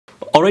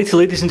Alrighty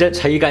ladies and gents,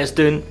 how you guys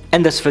doing?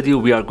 In this video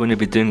we are going to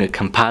be doing a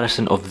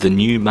comparison of the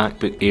new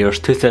MacBook Airs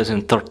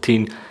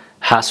 2013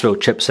 Haswell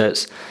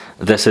chipsets.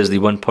 This is the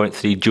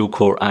 1.3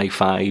 dual-core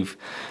i5,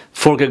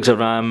 4GB of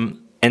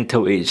RAM,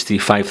 Intel HD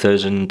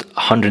 5000,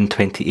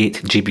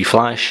 128GB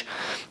flash,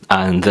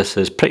 and this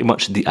is pretty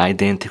much the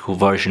identical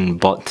version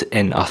but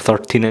in a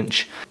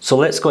 13-inch. So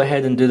let's go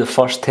ahead and do the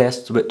first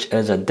test, which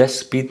is a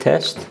disk speed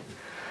test.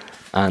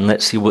 And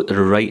let's see what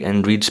the write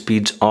and read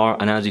speeds are,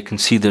 and as you can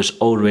see there's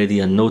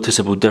already a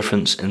noticeable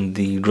difference in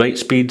the write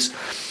speeds.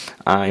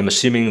 I'm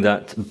assuming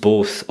that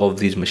both of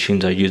these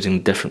machines are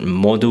using different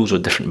models or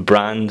different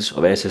brands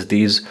of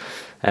SSDs,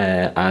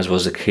 as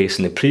was the case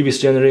in the previous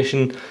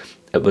generation.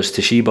 It was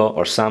Toshiba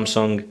or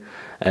Samsung.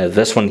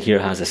 This one here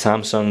has a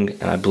Samsung,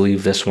 and I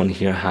believe this one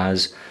here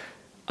has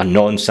a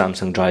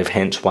non-Samsung drive,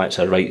 hence why its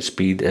write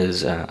speed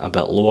is a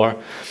bit lower.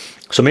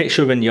 So make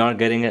sure when you are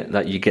getting it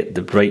that you get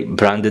the right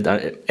branded.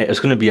 It's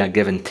going to be a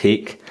give and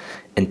take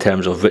in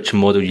terms of which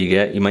model you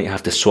get. You might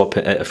have to swap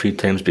it out a few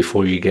times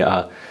before you get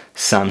a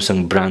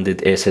Samsung branded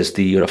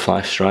SSD or a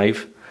flash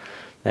drive.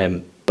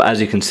 But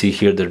as you can see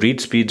here, the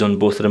read speeds on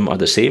both of them are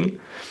the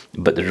same,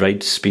 but the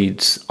write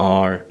speeds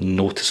are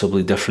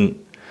noticeably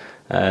different.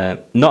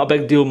 Not a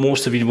big deal,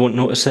 most of you won't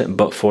notice it,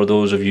 but for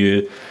those of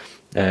you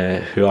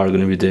who are going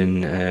to be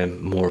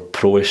doing more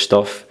pro-ish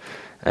stuff,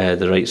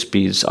 the write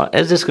speeds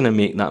is this going to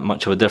make that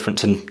much of a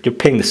difference? And you're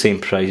paying the same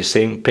price,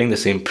 you're paying the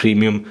same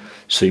premium,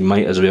 so you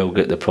might as well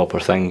get the proper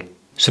thing.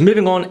 So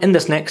moving on, in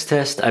this next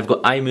test I've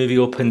got iMovie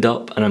opened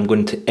up and I'm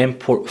going to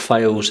import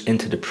files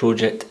into the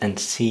project and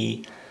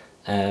see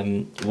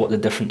what the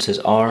differences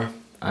are,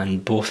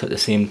 and both at the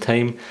same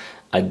time.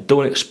 I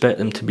don't expect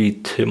them to be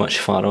too much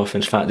far off.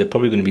 In fact, they're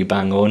probably going to be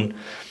bang on,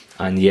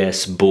 and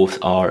yes, both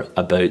are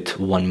about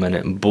 1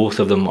 minute. Both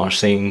of them are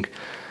saying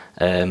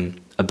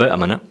about a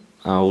minute.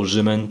 I'll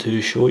zoom in to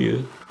show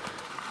you.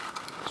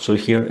 So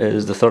here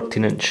is the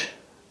 13-inch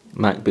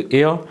MacBook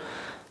Air,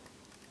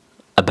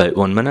 about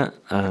 1 minute,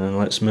 and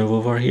let's move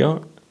over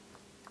here,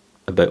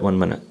 about 1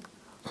 minute.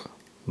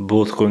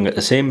 Both going at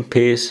the same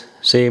pace,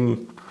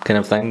 same kind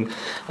of thing,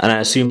 and I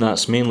assume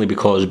that's mainly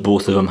because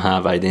both of them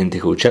have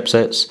identical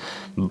chipsets.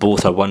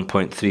 Both are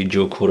 1.3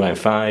 dual-core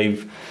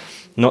i5.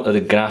 Not that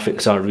the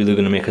graphics are really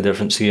going to make a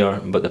difference here,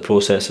 but the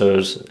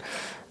processors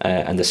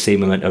and the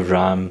same amount of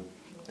RAM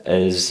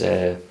is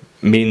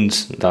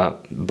means that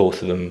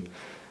both of them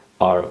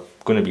are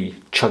going to be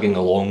chugging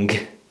along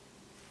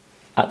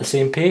at the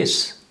same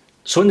pace.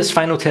 So in this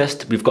final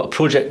test we've got a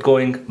project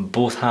going,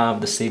 both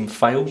have the same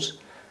files,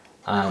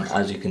 and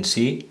as you can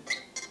see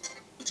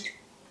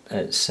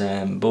it's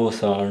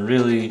both are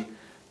really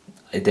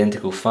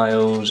identical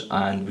files,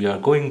 and we are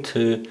going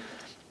to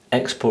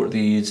export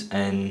these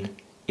in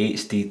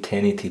HD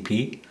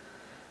 1080p.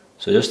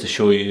 So just to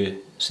show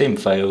you, same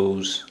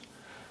files,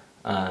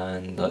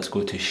 and let's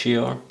go to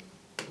share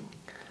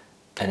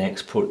and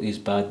export these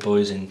bad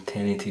boys in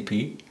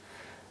 1080p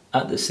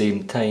at the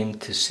same time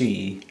to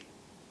see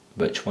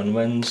which one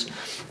wins.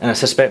 And I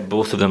suspect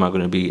both of them are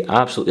going to be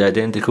absolutely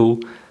identical.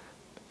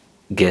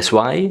 Guess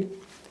why?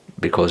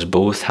 Because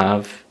both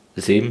have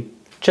the same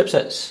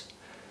chipsets.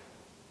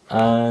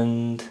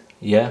 And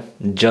yeah,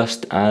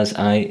 just as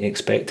I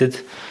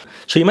expected.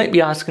 So you might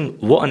be asking,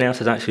 what on earth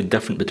is actually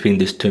different between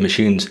these two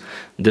machines?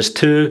 There's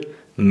two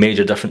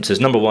major differences.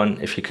 Number one,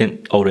 if you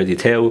can't already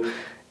tell,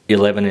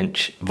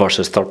 11-inch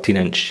versus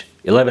 13-inch.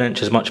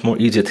 11-inch is much more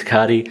easier to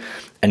carry,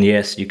 and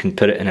yes, you can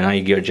put it in an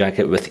iGear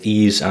jacket with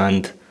ease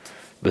and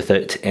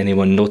without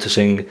anyone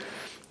noticing,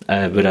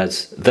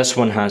 whereas this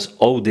one has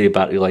all-day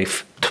battery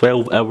life,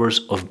 12 hours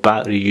of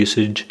battery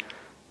usage,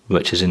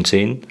 which is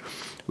insane,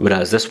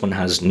 whereas this one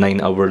has 9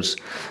 hours.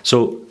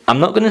 So I'm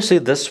not going to say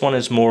this one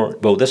is more,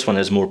 well, this one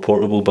is more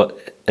portable,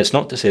 but it's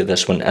not to say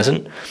this one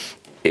isn't.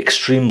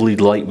 Extremely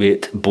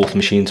lightweight, both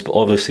machines, but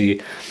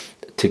obviously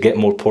to get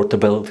more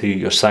portability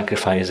you're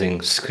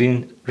sacrificing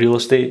screen real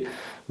estate,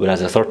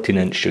 whereas a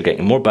 13-inch you're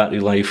getting more battery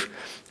life,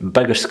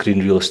 bigger screen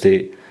real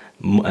estate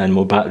and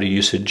more battery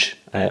usage,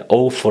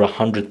 all for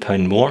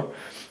 £100 more.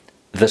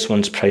 This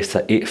one's priced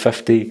at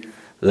 $850,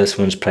 this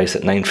one's priced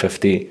at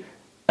 $950.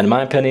 In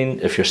my opinion,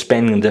 if you're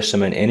spending this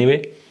amount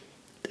anyway,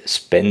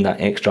 spend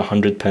that extra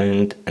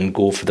 £100 and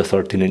go for the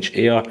 13-inch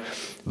Air.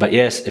 But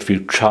yes, if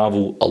you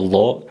travel a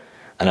lot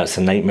and it's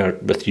a nightmare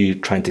with you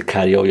trying to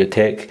carry all your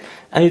tech,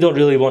 and you don't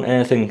really want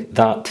anything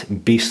that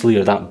beastly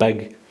or that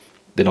big,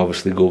 then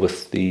obviously go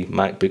with the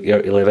MacBook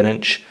Air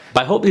 11-inch.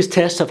 But I hope these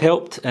tests have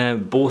helped.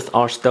 Both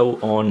are still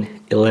on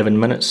 11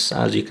 minutes,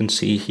 as you can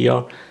see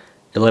here.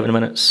 11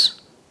 minutes,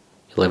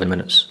 11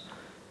 minutes,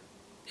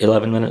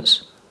 11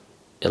 minutes,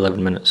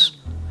 11 minutes,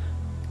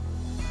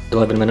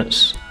 11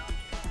 minutes,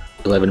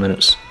 11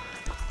 minutes.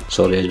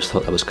 Sorry, I just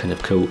thought that was kind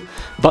of cool.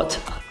 But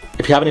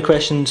if you have any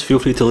questions, feel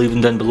free to leave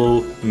them down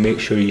below. Make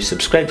sure you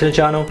subscribe to the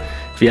channel.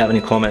 If you have any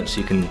comments,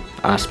 you can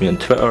ask me on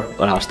Twitter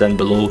or ask down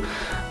below,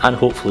 and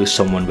hopefully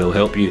someone will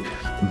help you.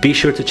 Be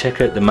sure to check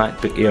out the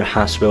MacBook Air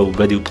Haswell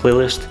video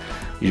playlist.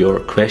 Your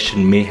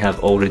question may have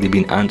already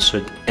been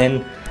answered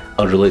in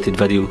a related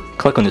video.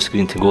 Click on the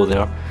screen to go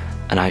there,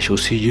 and I shall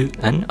see you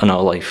in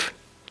another life.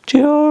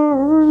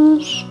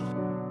 Cheers!